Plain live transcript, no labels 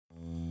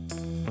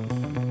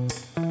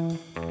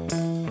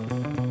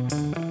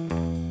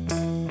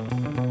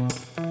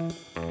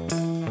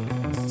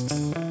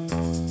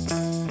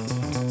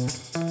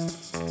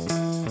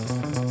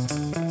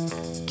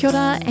Kia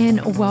ora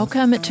and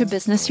welcome to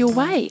Business Your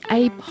Way,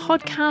 a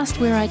podcast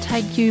where I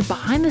take you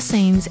behind the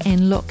scenes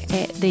and look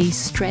at the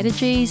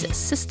strategies,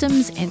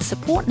 systems and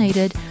support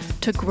needed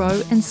to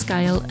grow and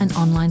scale an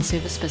online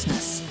service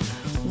business.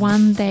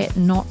 One that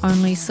not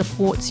only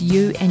supports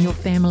you and your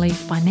family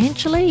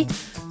financially,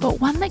 but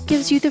one that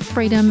gives you the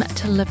freedom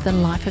to live the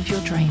life of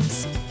your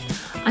dreams.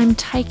 I'm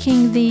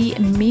taking the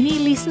many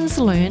lessons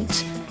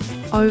learnt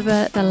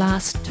over the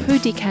last 2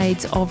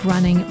 decades of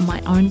running my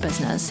own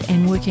business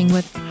and working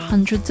with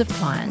hundreds of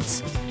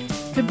clients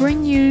to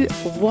bring you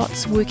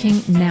what's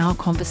working now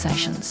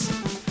conversations.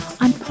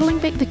 I'm pulling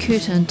back the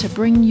curtain to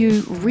bring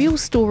you real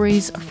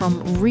stories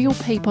from real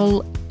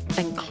people,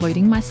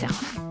 including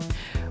myself.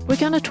 We're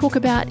going to talk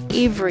about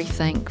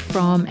everything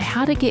from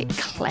how to get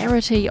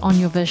clarity on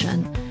your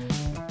vision,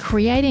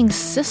 creating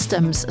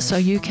systems so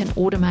you can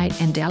automate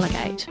and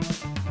delegate,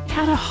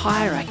 how to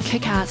hire a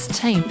kick-ass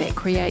team that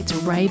creates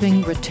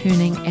raving,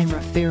 returning and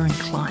referring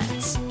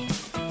clients.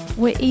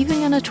 We're even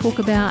going to talk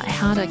about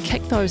how to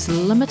kick those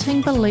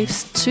limiting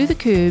beliefs to the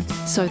curb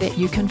so that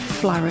you can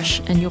flourish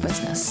in your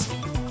business.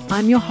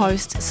 I'm your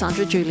host,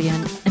 Sandra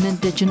Julian, an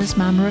Indigenous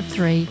mama of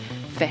 3,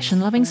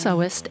 fashion-loving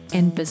sewist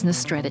and business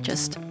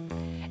strategist.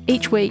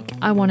 Each week,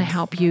 I want to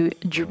help you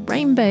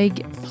dream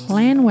big,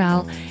 plan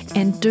well,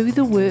 and do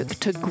the work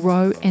to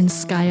grow and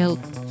scale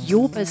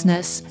your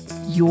business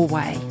your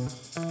way.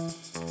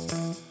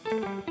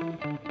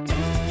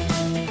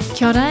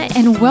 Kia ora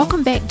and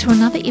welcome back to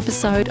another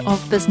episode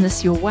of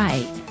Business Your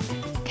Way.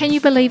 Can you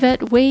believe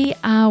it? We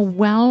are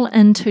well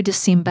into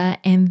December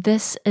and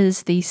this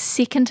is the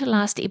second to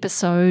last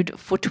episode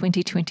for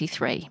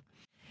 2023.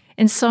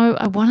 And so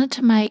I wanted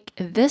to make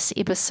this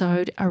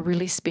episode a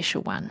really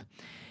special one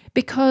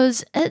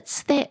because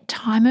it's that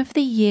time of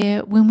the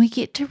year when we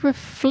get to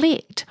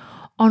reflect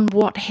on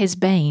what has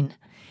been.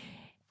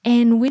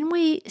 And when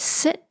we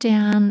sit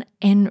down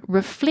and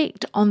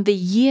reflect on the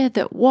year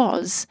that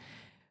was,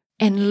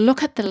 and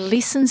look at the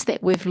lessons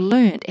that we've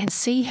learned and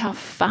see how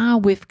far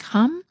we've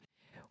come,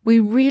 we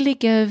really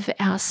give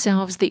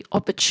ourselves the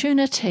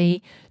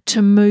opportunity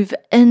to move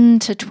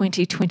into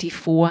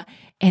 2024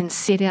 and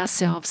set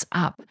ourselves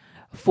up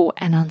for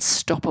an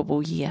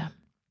unstoppable year.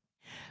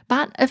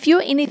 But if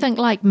you're anything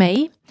like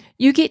me,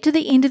 you get to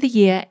the end of the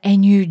year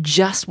and you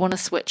just want to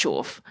switch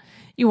off.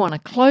 You want to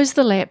close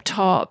the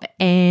laptop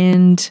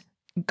and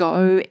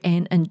go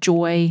and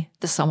enjoy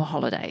the summer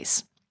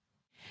holidays.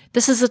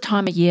 This is a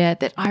time of year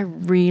that I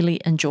really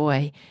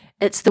enjoy.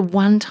 It's the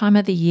one time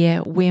of the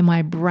year where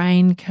my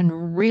brain can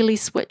really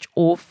switch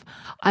off.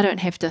 I don't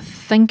have to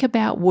think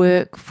about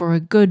work for a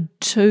good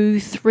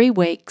 2-3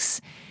 weeks.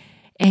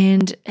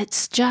 And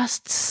it's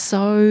just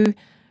so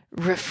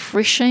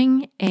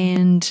refreshing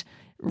and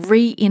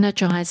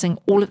re-energizing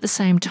all at the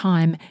same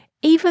time,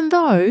 even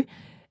though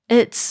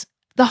it's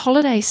the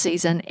holiday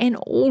season and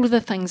all of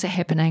the things are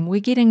happening.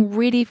 We're getting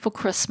ready for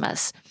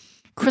Christmas.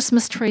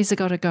 Christmas trees have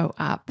got to go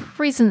up,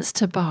 presents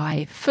to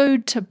buy,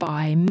 food to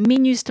buy,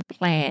 menus to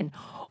plan.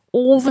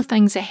 All the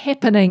things are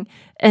happening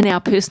in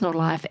our personal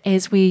life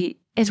as we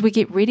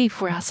get ready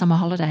for our summer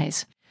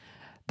holidays.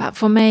 But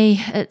for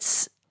me,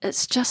 it's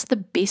just the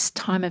best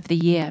time of the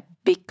year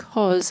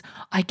because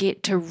I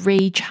get to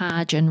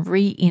recharge and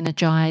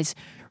re-energize,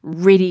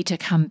 ready to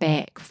come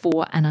back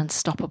for an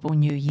unstoppable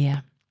new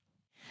year.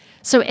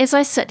 So as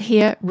I sit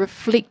here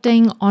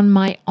reflecting on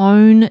my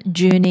own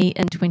journey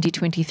in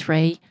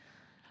 2023,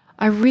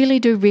 I really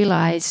do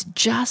realize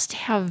just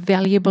how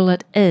valuable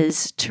it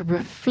is to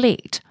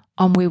reflect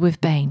on where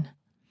we've been,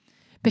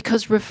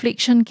 because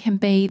reflection can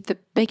be the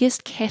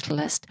biggest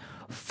catalyst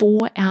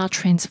for our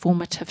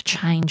transformative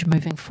change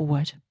moving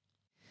forward.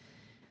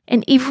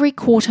 And every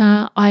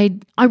quarter I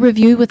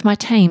review with my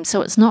team,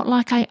 so it's not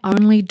like I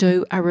only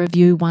do a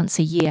review once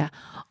a year.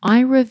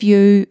 I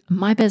review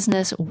my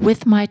business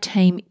with my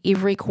team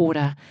every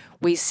quarter.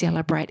 We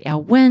celebrate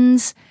our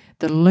wins,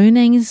 the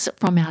learnings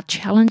from our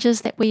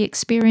challenges that we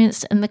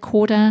experienced in the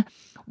quarter,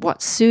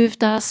 what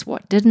served us,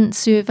 what didn't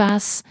serve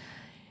us.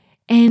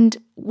 And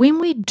when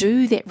we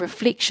do that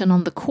reflection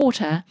on the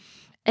quarter,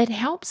 it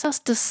helps us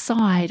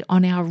decide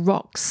on our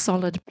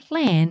rock-solid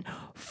plan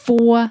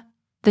for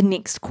the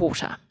next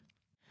quarter.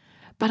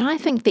 But I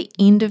think the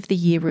end of the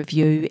year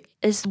review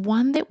is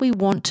one that we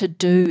want to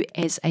do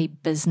as a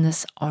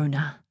business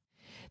owner.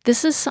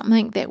 This is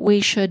something that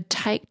we should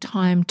take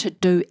time to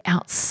do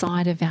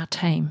outside of our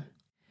team.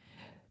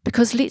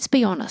 Because let's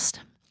be honest,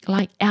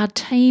 our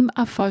team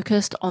are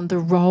focused on the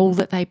role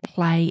that they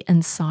play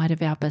inside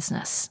of our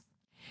business.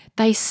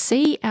 They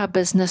see our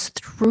business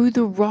through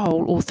the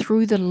role or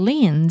through the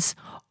lens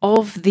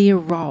of their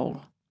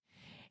role.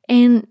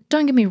 And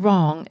don't get me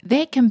wrong,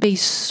 that can be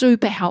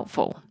super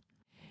helpful.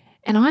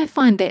 And I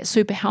find that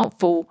super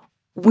helpful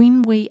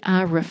when we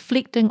are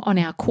reflecting on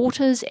our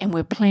quarters and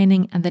we're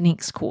planning in the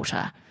next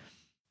quarter.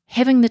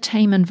 Having the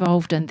team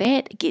involved in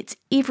that gets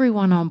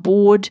everyone on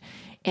board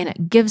and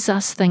it gives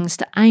us things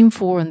to aim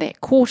for in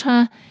that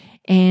quarter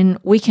and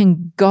we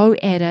can go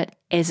at it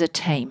as a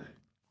team.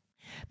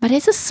 But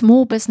as a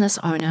small business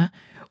owner,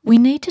 we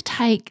need to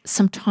take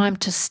some time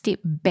to step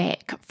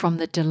back from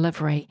the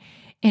delivery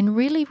and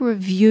really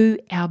review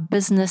our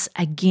business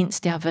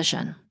against our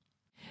vision.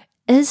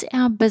 Is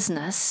our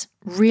business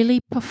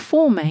really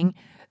performing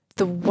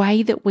the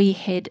way that we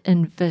had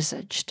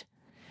envisaged?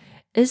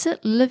 Is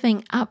it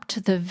living up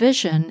to the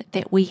vision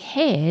that we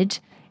had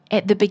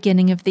at the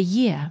beginning of the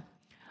year?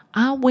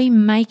 Are we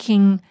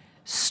making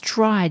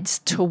strides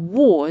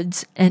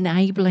towards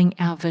enabling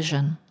our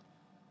vision?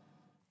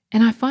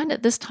 And I find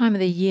at this time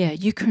of the year,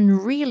 you can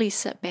really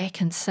sit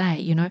back and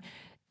say,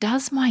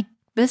 does my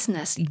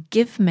business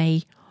give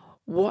me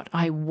what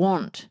I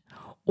want?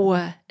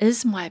 Or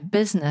is my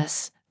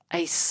business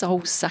a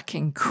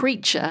soul-sucking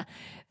creature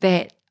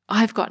that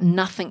I've got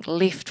nothing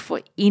left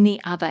for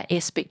any other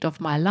aspect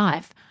of my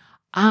life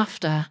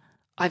after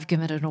I've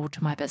given it all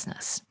to my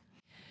business?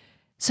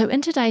 So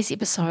in today's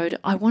episode,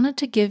 I wanted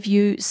to give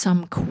you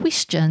some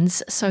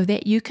questions so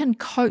that you can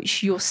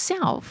coach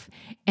yourself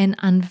and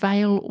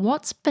unveil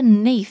what's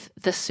beneath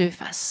the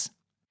surface.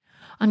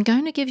 I'm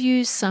going to give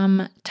you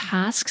some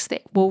tasks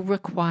that will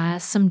require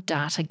some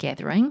data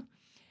gathering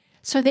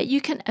so that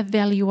you can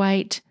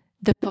evaluate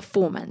the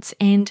performance.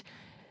 And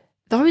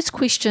those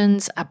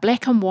questions are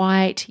black and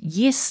white,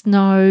 yes,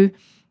 no,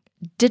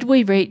 did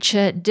we reach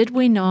it, did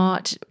we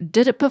not,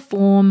 did it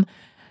perform,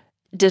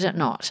 did it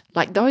not?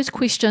 Like those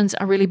questions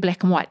are really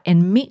black and white,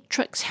 and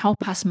metrics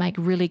help us make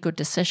really good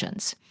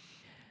decisions.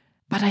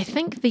 But I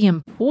think the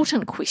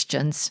important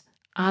questions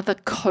are the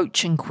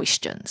coaching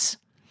questions.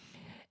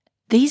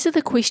 These are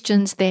the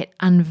questions that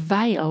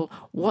unveil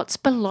what's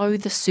below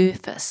the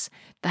surface.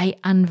 They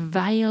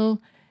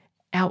unveil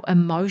our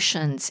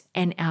emotions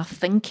and our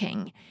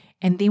thinking,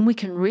 and then we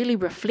can really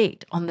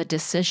reflect on the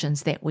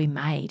decisions that we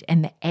made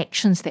and the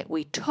actions that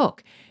we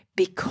took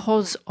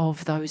because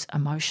of those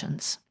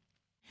emotions.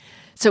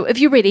 So if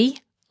you're ready,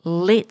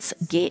 let's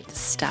get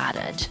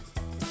started.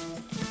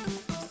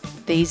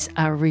 These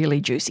are really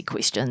juicy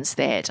questions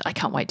that I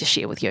can't wait to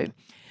share with you.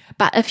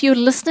 But if you're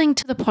listening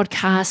to the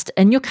podcast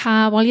in your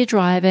car while you're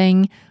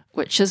driving,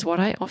 which is what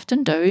I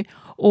often do,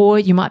 or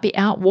you might be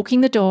out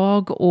walking the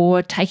dog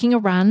or taking a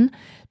run,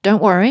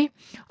 don't worry.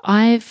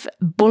 I've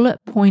bullet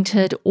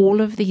pointed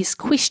all of these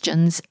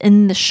questions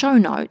in the show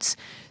notes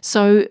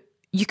so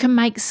you can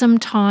make some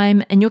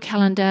time in your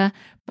calendar,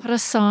 put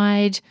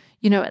aside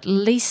at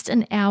least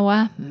an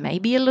hour,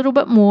 maybe a little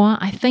bit more.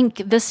 I think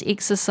this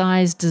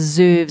exercise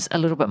deserves a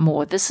little bit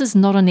more. This is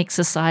not an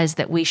exercise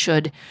that we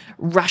should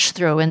rush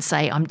through and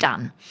say, I'm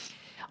done.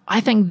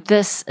 I think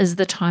this is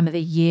the time of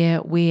the year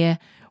where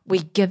we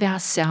give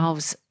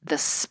ourselves the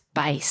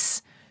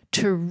space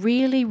to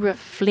really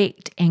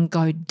reflect and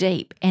go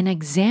deep and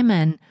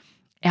examine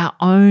our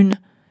own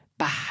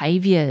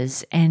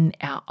behaviors and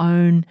our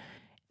own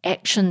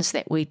actions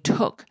that we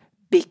took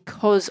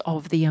because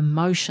of the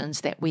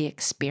emotions that we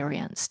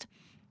experienced.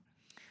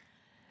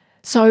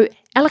 So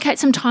allocate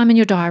some time in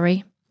your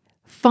diary.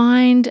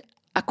 Find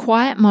a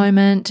quiet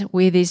moment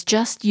where there's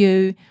just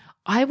you.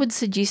 I would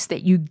suggest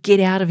that you get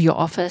out of your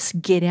office,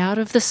 get out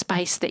of the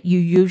space that you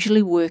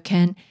usually work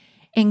in,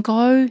 and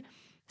go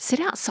sit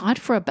outside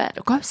for a bit.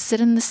 Go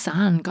sit in the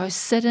sun. Go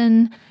sit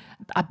in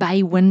a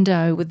bay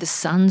window with the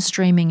sun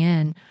streaming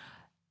in.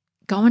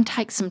 Go and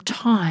take some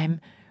time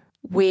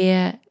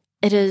where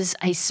it is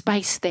a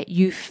space that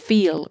you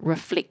feel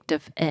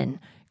reflective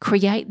in.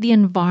 Create the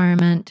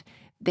environment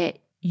that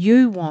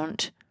you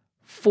want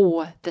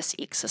for this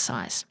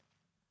exercise.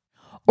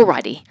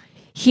 Alrighty,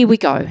 here we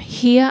go.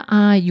 Here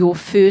are your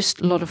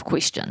first lot of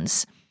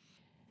questions.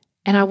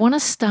 And I want to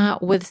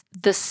start with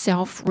the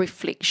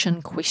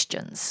self-reflection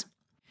questions,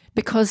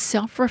 because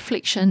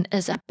self-reflection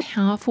is a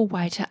powerful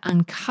way to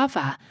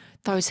uncover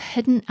those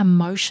hidden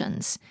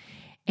emotions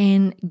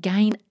and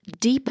gain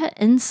deeper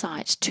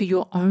insight to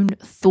your own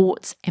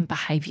thoughts and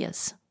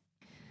behaviors.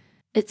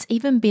 It's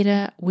even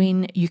better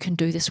when you can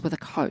do this with a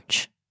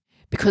coach,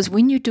 because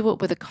when you do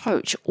it with a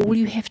coach, all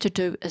you have to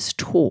do is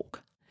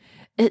talk.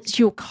 It's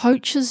your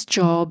coach's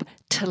job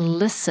to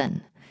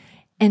listen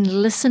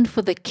and listen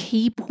for the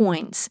key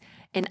points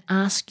and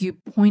ask you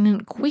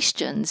poignant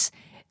questions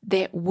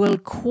that will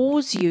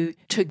cause you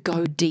to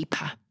go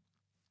deeper.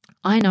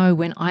 I know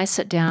when I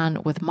sit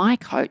down with my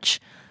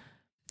coach,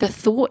 the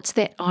thoughts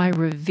that I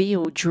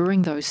reveal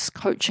during those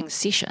coaching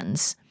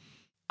sessions,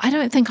 I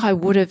don't think I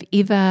would have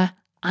ever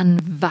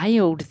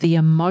unveiled the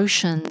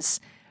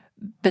emotions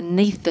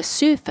beneath the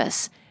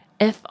surface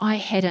if I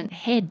hadn't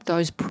had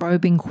those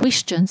probing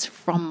questions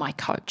from my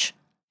coach.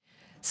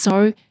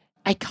 So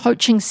a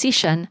coaching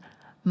session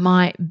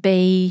might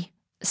be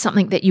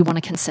something that you want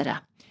to consider.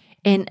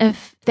 And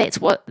if that's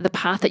what the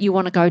path that you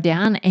want to go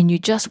down and you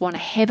just want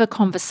to have a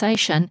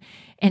conversation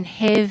and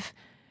have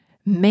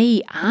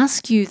me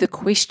ask you the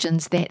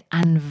questions that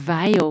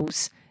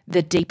unveils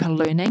the deeper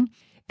learning,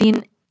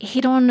 then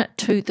head on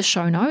to the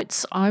show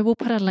notes. I will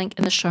put a link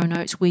in the show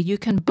notes where you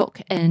can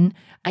book in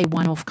a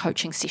one-off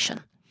coaching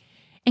session.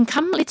 And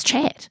come, let's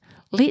chat.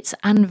 Let's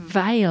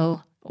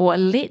unveil, or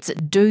let's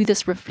do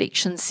this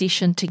reflection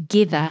session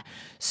together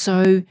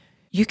so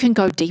you can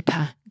go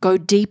deeper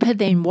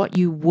than what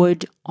you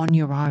would on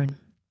your own.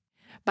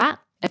 But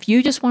if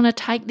you just want to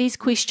take these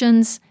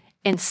questions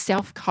and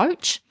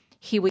self-coach,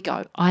 here we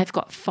go. I've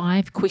got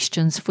 5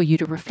 questions for you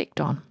to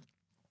reflect on.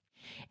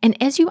 And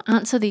as you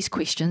answer these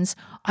questions,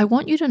 I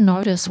want you to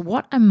notice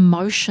what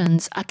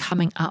emotions are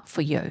coming up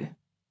for you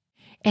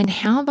and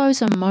how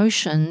those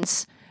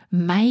emotions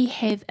may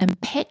have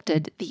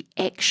impacted the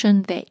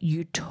action that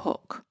you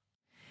took.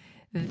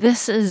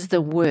 This is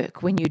the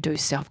work when you do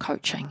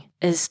self-coaching,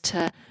 is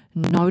to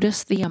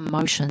notice the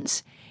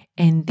emotions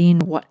and then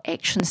what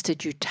actions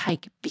did you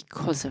take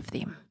because of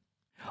them.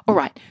 All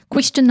right,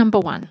 question number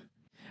 1.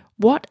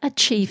 What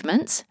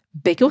achievements,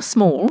 big or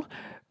small,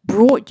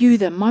 brought you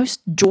the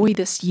most joy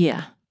this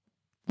year?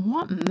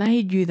 What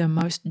made you the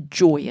most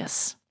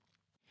joyous?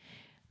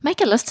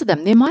 Make a list of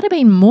them. There might have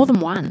been more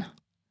than one.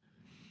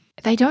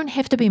 They don't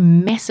have to be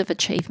massive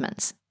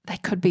achievements. They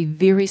could be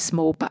very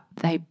small, but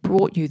they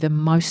brought you the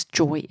most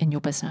joy in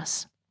your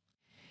business.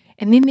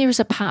 And then there is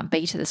a part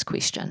B to this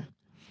question.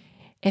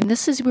 And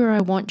this is where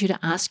I want you to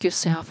ask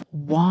yourself,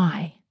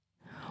 why?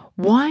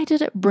 Why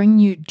did it bring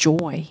you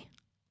joy?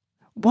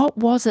 What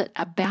was it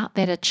about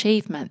that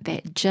achievement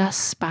that just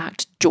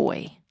sparked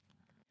joy?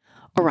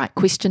 All right,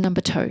 question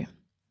number 2.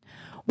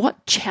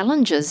 What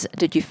challenges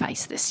did you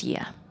face this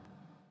year?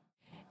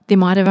 There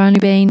might have only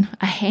been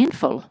a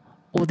handful,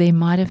 or there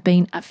might have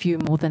been a few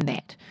more than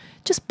that.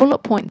 Just bullet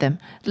point them,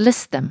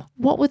 list them.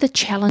 What were the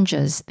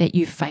challenges that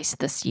you faced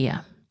this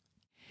year?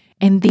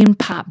 And then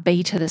part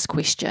B to this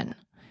question.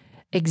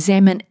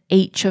 Examine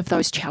each of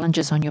those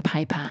challenges on your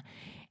paper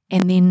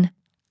and then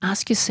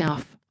ask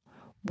yourself,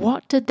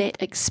 what did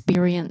that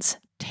experience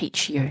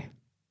teach you?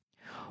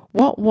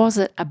 What was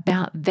it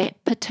about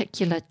that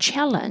particular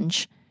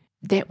challenge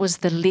that was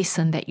the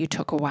lesson that you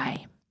took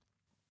away?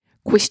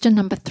 Question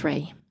number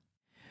 3.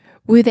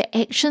 Were the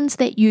actions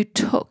that you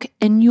took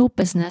in your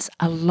business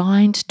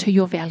aligned to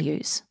your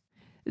values?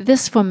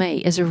 This for me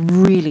is a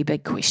really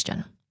big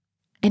question.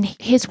 And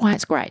here's why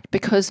it's great,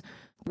 because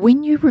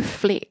when you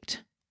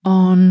reflect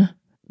on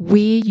where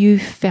you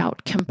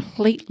felt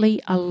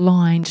completely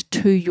aligned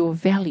to your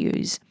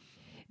values,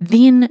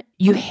 then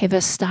you have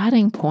a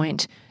starting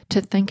point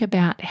to think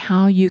about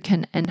how you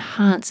can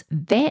enhance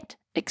that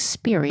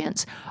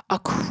experience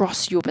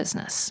across your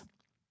business.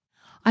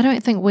 I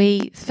don't think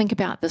we think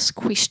about this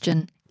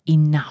question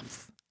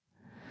enough.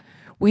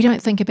 We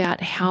don't think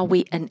about how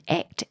we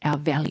enact our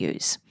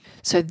values.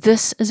 So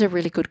this is a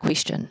really good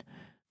question.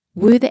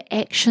 Were the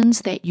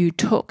actions that you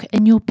took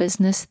in your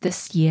business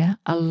this year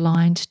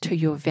aligned to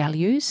your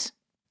values?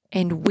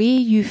 And where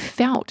you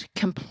felt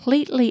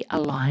completely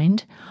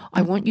aligned,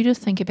 I want you to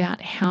think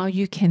about how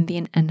you can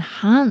then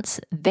enhance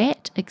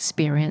that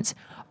experience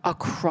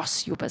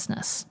across your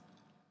business.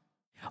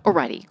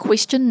 Alrighty,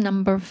 question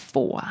number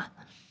 4.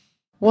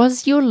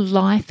 Was your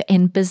life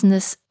and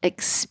business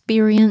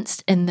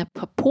experienced in the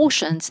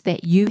proportions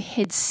that you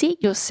had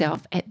set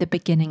yourself at the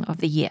beginning of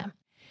the year?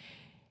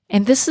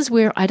 And this is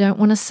where I don't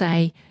want to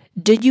say,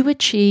 did you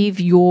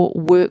achieve your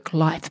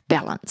work-life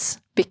balance?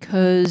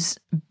 Because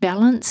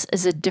balance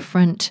is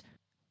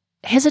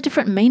has a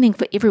different meaning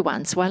for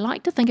everyone. So I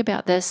like to think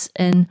about this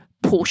in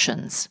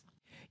portions.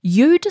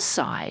 You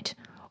decide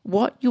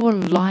what your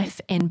life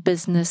and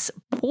business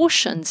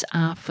portions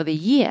are for the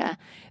year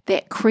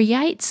that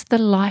creates the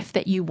life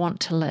that you want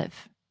to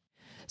live.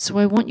 So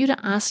I want you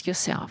to ask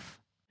yourself,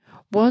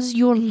 was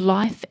your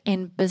life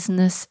and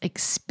business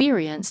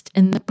experienced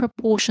in the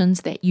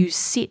proportions that you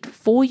set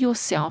for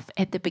yourself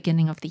at the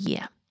beginning of the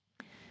year?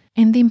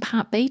 And then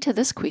part B to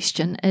this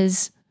question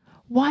is,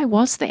 why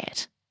was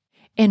that?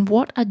 And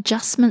what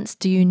adjustments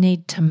do you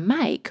need to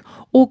make,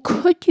 or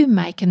could you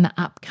make in the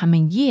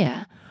upcoming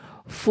year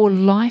for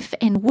life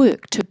and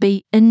work to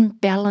be in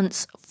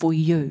balance for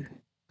you,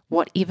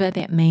 whatever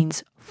that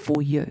means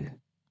for you?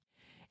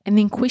 And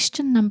then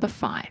question number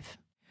 5.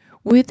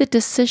 Were the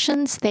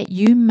decisions that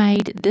you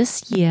made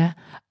this year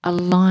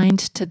aligned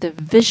to the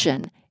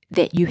vision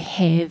that you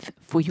have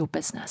for your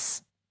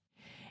business?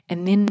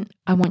 And then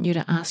I want you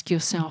to ask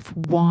yourself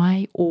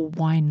why or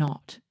why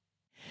not.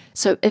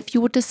 So if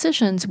your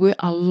decisions were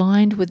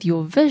aligned with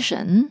your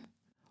vision,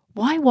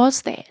 why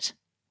was that?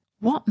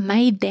 What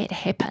made that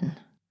happen?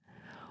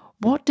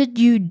 What did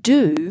you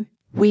do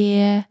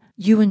where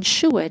you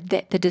ensured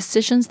that the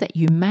decisions that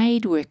you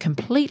made were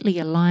completely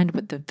aligned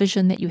with the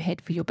vision that you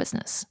had for your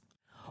business?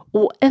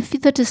 Or if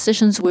the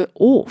decisions were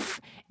off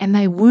and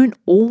they weren't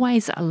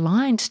always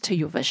aligned to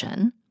your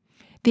vision,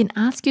 then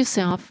ask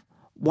yourself,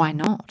 why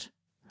not?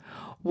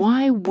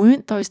 Why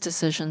weren't those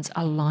decisions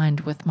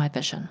aligned with my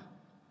vision?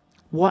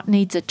 What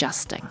needs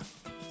adjusting?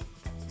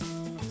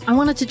 I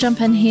wanted to jump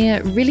in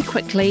here really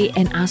quickly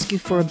and ask you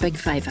for a big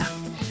favor.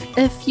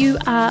 If you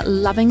are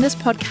loving this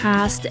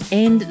podcast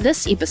and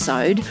this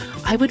episode,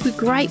 I would be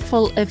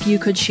grateful if you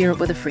could share it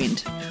with a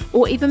friend.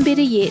 Or even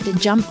better yet,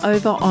 jump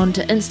over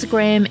onto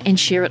Instagram and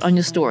share it on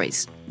your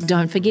stories.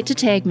 Don't forget to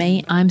tag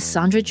me, I'm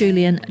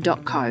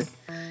sandrajulian.co.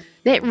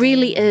 That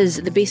really is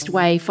the best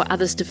way for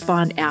others to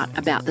find out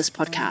about this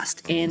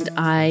podcast, and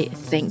I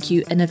thank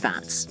you in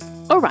advance.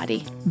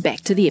 Alrighty,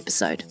 back to the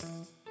episode.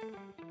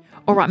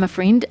 All right, my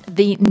friend,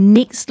 the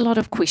next lot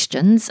of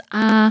questions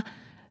are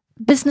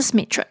business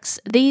metrics.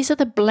 These are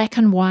the black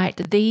and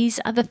white. These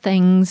are the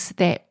things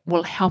that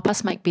will help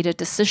us make better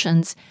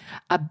decisions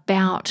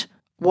about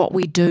what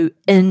we do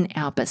in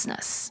our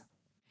business.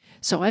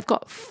 So I've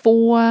got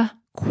 4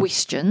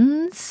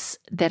 questions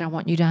that I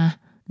want you to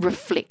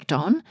reflect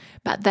on,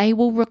 but they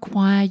will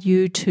require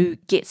you to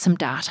get some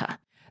data.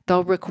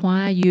 They'll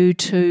require you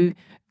to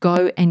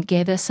go and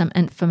gather some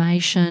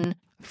information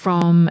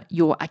from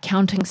your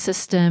accounting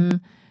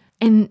system,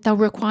 and they'll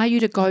require you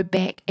to go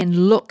back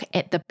and look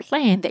at the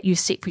plan that you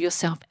set for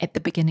yourself at the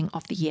beginning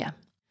of the year.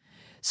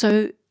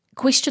 So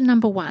question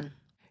number 1,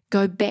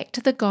 go back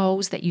to the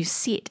goals that you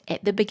set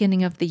at the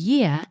beginning of the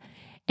year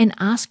and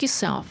ask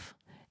yourself,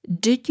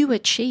 did you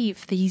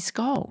achieve these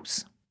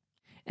goals?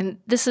 And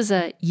this is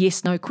a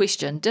yes-no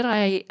question. Did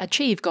I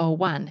achieve goal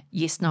 1?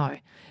 Yes, no.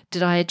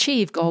 Did I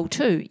achieve goal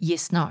 2?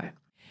 Yes, no.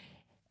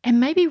 And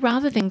maybe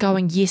rather than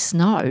going yes,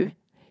 no,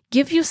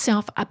 give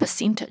yourself a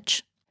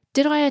percentage.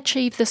 Did I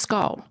achieve this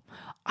goal?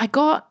 I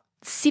got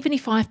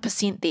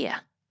 75%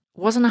 there.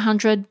 Wasn't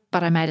 100,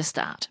 but I made a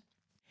start.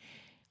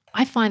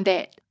 I find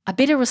that a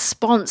better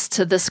response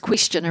to this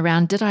question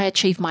around did I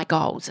achieve my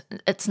goals?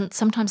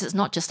 Sometimes it's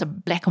not just a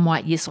black and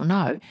white yes or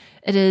no.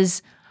 It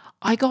is,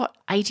 I got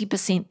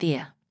 80%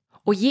 there.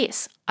 Or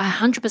yes,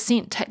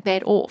 100% tick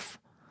that off.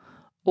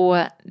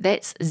 Or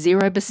that's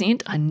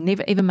 0%, I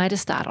never even made a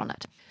start on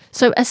it.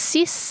 So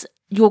assess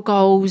your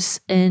goals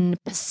in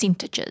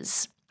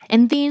percentages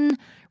and then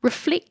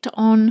reflect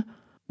on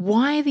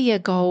why the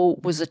goal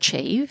was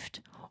achieved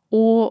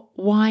or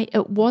why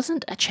it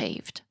wasn't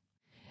achieved.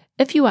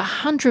 If you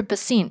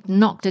 100%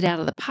 knocked it out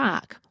of the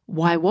park,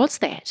 why was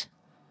that?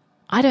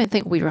 I don't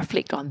think we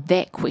reflect on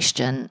that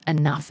question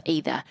enough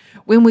either.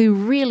 When we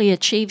really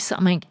achieve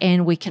something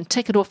and we can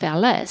tick it off our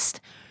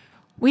list,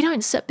 we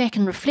don't sit back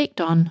and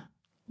reflect on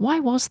why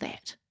was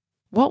that?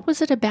 What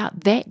was it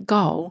about that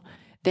goal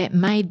that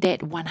made that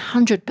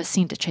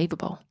 100%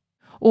 achievable?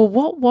 Or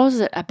what was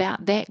it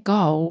about that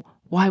goal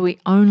why we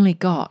only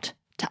got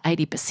to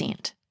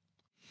 80%?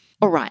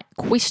 All right,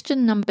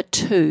 question number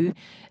 2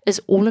 is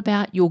all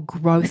about your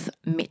growth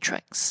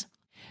metrics.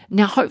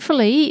 Now,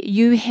 hopefully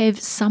you have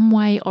some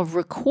way of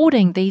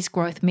recording these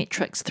growth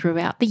metrics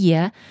throughout the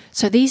year,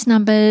 so these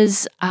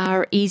numbers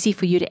are easy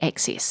for you to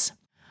access.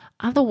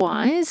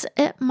 Otherwise,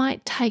 it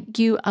might take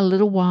you a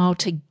little while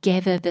to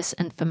gather this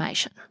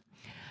information.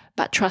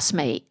 But trust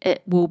me,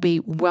 it will be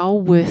well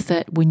worth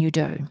it when you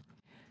do.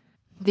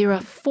 There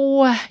are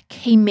 4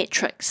 key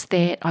metrics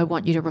that I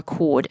want you to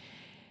record.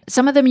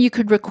 Some of them you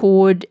could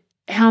record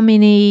how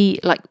many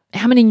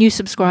new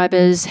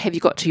subscribers have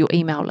you got to your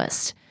email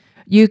list.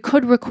 You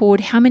could record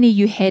how many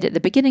you had at the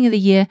beginning of the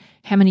year,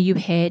 how many you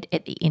had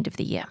at the end of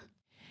the year.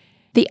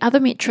 The other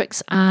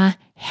metrics are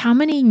how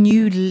many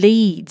new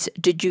leads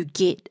did you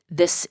get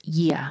this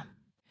year?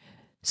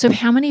 So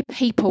how many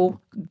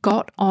people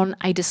got on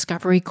a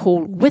discovery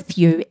call with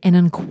you and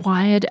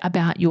inquired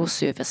about your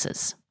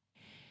services?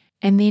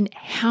 And then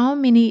how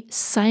many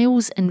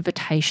sales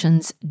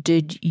invitations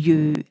did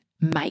you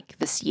make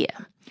this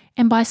year?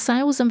 And by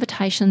sales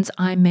invitations,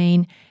 I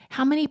mean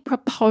how many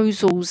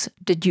proposals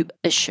did you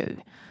issue?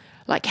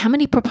 Like how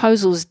many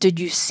proposals did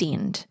you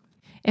send?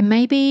 And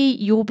maybe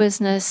your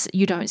business,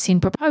 you don't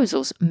send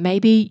proposals.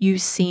 Maybe you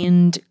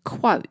send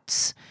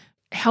quotes.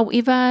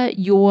 However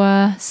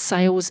your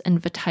sales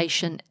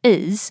invitation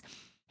is,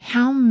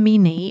 how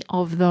many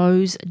of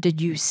those did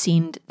you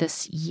send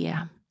this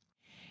year?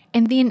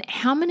 And then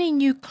how many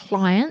new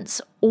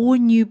clients or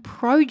new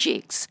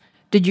projects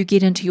did you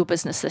get into your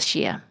business this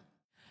year?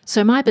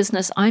 So my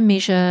business, I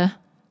measure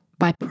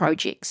by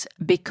projects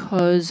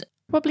because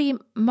probably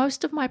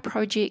most of my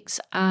projects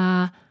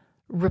are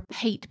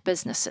repeat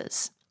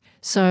businesses.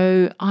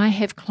 So I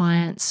have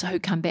clients who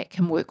come back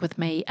and work with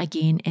me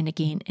again and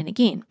again and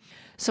again.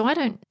 So I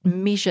don't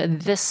measure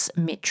this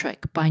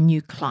metric by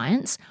new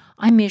clients.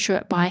 I measure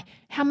it by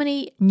how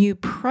many new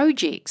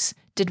projects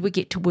did we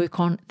get to work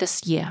on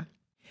this year.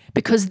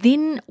 Because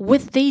then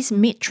with these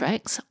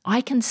metrics,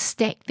 I can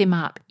stack them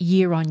up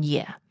year on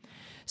year.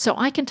 So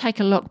I can take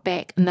a look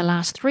back in the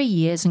last 3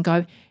 years and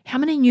go, how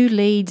many new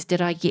leads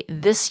did I get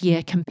this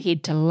year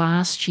compared to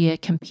last year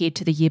compared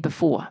to the year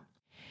before?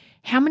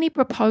 How many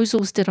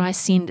proposals did I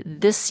send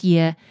this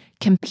year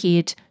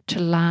compared to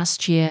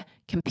last year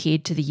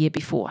compared to the year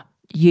before?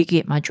 You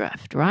get my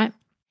drift, right?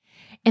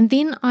 And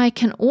then I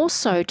can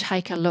also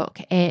take a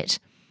look at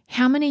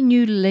how many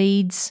new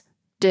leads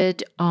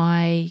did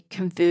I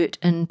convert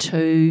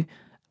into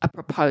a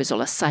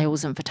proposal, a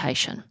sales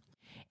invitation?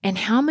 And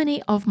how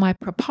many of my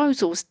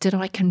proposals did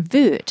I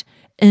convert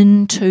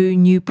into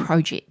new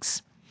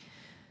projects?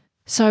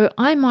 So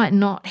I might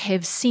not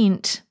have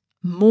sent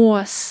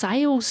more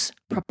sales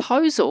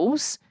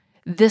proposals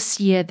this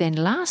year than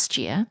last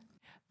year,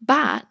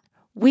 but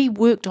we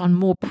worked on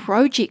more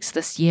projects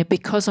this year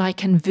because I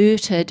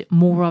converted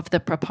more of the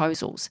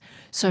proposals.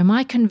 So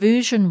my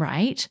conversion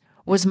rate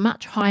was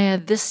much higher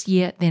this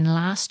year than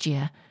last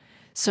year.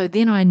 So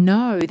then I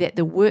know that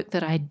the work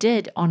that I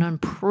did on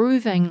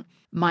improving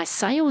my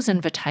sales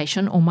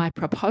invitation or my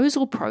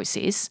proposal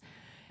process,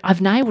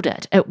 I've nailed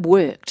it. It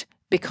worked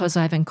because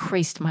I've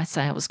increased my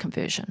sales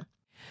conversion.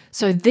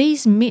 So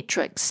these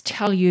metrics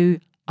tell you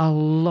a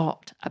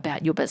lot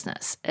about your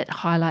business. It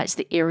highlights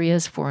the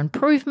areas for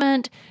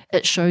improvement.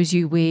 It shows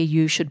you where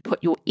you should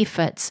put your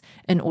efforts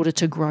in order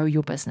to grow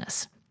your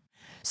business.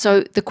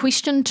 So the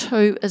question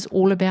 2 is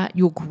all about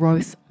your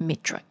growth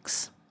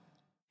metrics.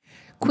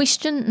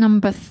 Question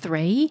number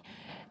 3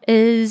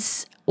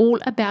 is all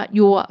about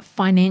your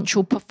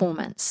financial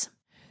performance.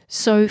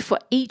 So for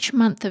each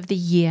month of the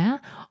year,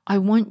 I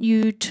want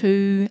you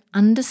to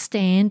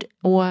understand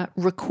or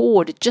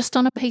record just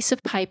on a piece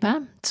of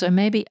paper. So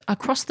maybe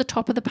across the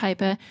top of the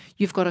paper,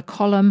 you've got a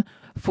column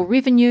for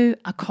revenue,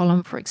 a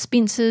column for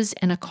expenses,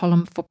 and a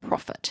column for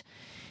profit.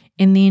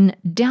 And then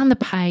down the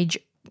page,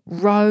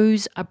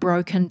 rows are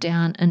broken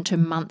down into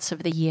months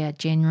of the year,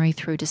 January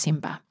through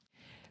December.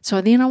 So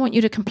then I want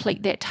you to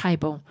complete that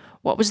table.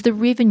 What was the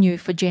revenue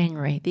for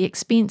January, the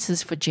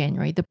expenses for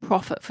January, the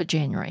profit for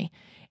January,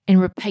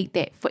 and repeat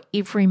that for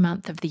every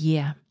month of the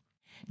year.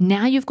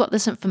 Now you've got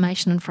this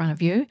information in front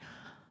of you.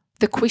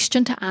 The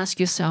question to ask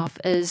yourself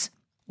is,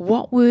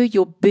 what were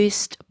your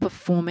best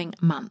performing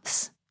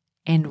months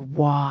and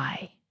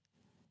why?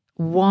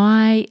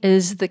 Why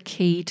is the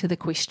key to the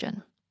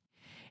question.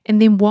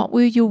 And then what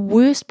were your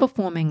worst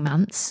performing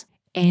months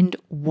and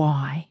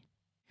why?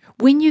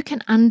 When you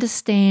can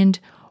understand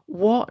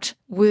what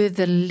were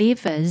the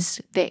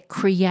levers that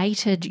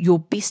created your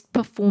best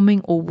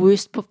performing or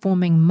worst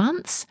performing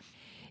months,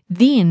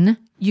 then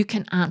you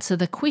can answer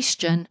the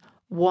question,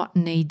 what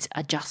needs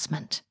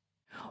adjustment?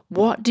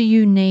 What do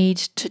you need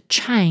to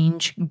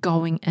change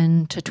going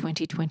into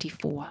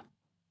 2024?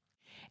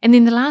 And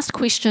then the last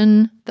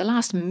question, the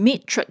last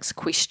metrics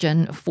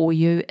question for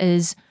you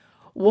is,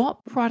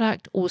 what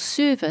product or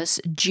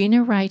service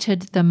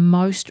generated the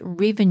most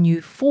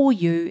revenue for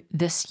you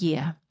this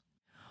year?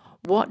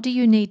 What do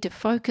you need to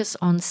focus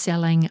on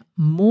selling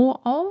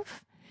more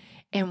of?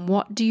 And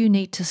what do you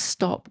need to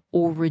stop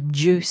or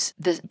reduce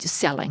the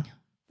selling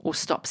or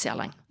stop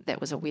selling?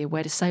 That was a weird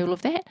way to say all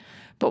of that.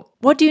 But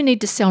what do you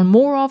need to sell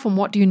more of and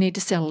what do you need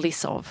to sell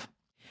less of?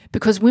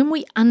 Because when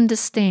we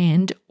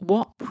understand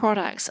what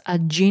products are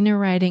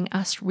generating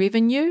us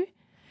revenue,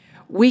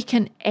 we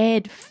can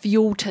add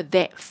fuel to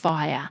that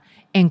fire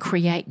and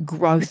create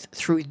growth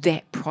through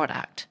that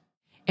product.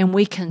 And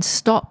we can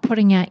stop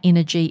putting our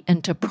energy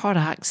into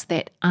products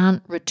that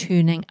aren't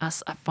returning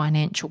us a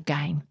financial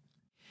gain.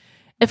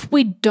 If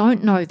we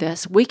don't know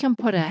this, we can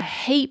put a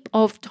heap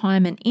of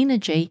time and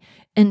energy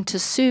into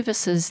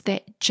services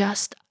that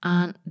just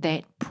aren't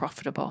that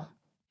profitable.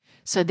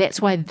 So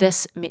that's why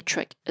this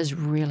metric is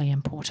really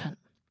important.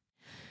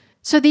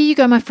 So there you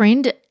go, my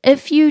friend.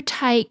 If you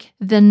take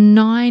the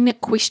 9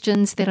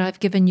 questions that I've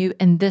given you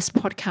in this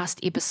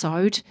podcast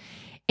episode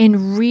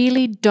and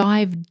really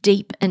dive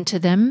deep into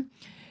them,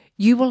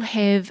 you will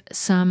have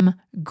some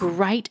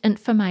great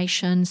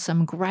information,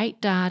 some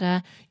great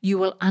data. You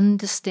will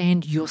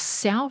understand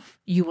yourself.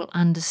 You will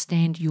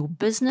understand your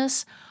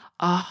business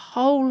a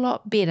whole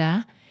lot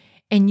better,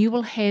 and you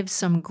will have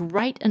some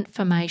great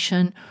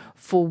information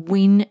for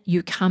when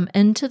you come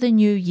into the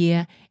new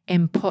year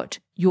and put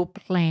your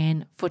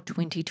plan for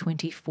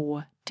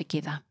 2024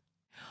 together.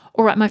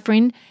 All right, my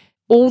friend,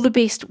 all the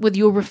best with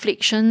your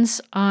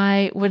reflections.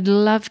 I would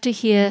love to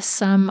hear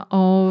some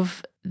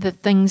of the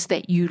things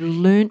that you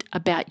learned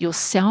about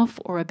yourself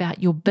or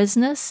about your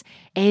business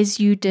as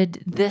you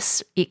did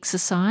this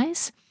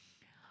exercise.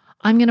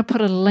 I'm going to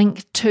put a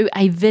link to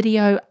a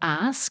video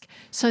ask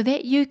so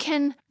that you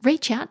can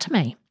reach out to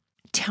me.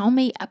 Tell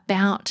me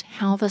about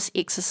how this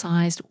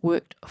exercise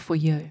worked for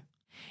you.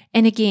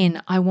 And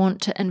again, I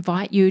want to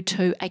invite you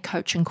to a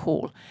coaching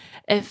call.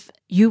 If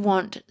you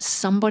want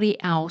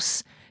somebody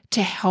else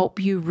to help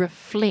you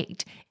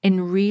reflect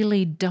and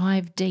really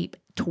dive deep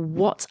to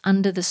what's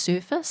under the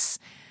surface,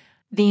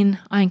 then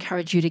I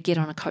encourage you to get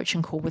on a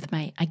coaching call with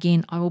me.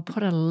 Again, I will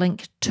put a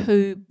link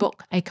to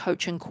book a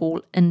coaching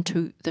call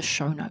into the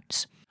show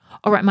notes.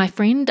 All right, my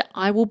friend,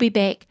 I will be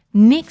back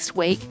next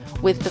week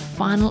with the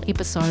final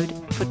episode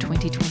for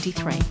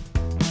 2023.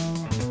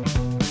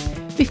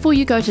 Before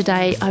you go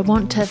today, I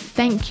want to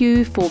thank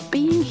you for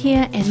being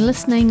here and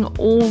listening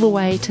all the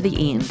way to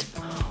the end.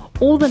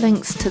 All the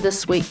links to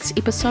this week's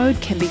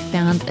episode can be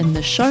found in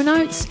the show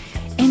notes,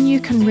 and you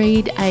can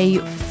read a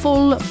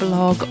full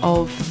blog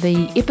of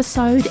the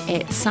episode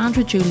at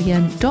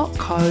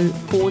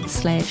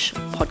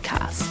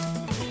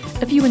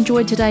sandrajulian.co/podcast. If you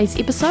enjoyed today's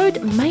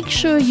episode, make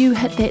sure you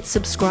hit that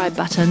subscribe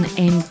button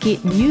and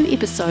get new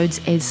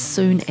episodes as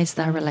soon as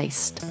they're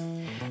released.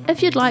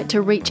 If you'd like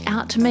to reach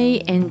out to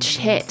me and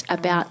chat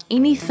about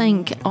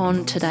anything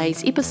on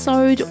today's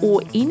episode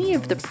or any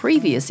of the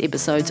previous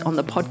episodes on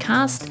the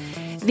podcast,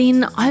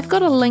 then I've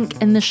got a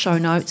link in the show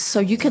notes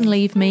so you can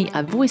leave me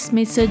a voice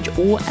message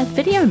or a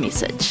video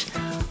message.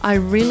 I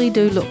really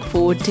do look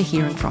forward to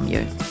hearing from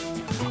you.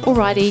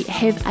 Alrighty,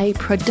 have a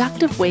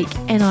productive week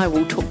and I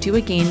will talk to you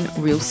again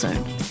real soon.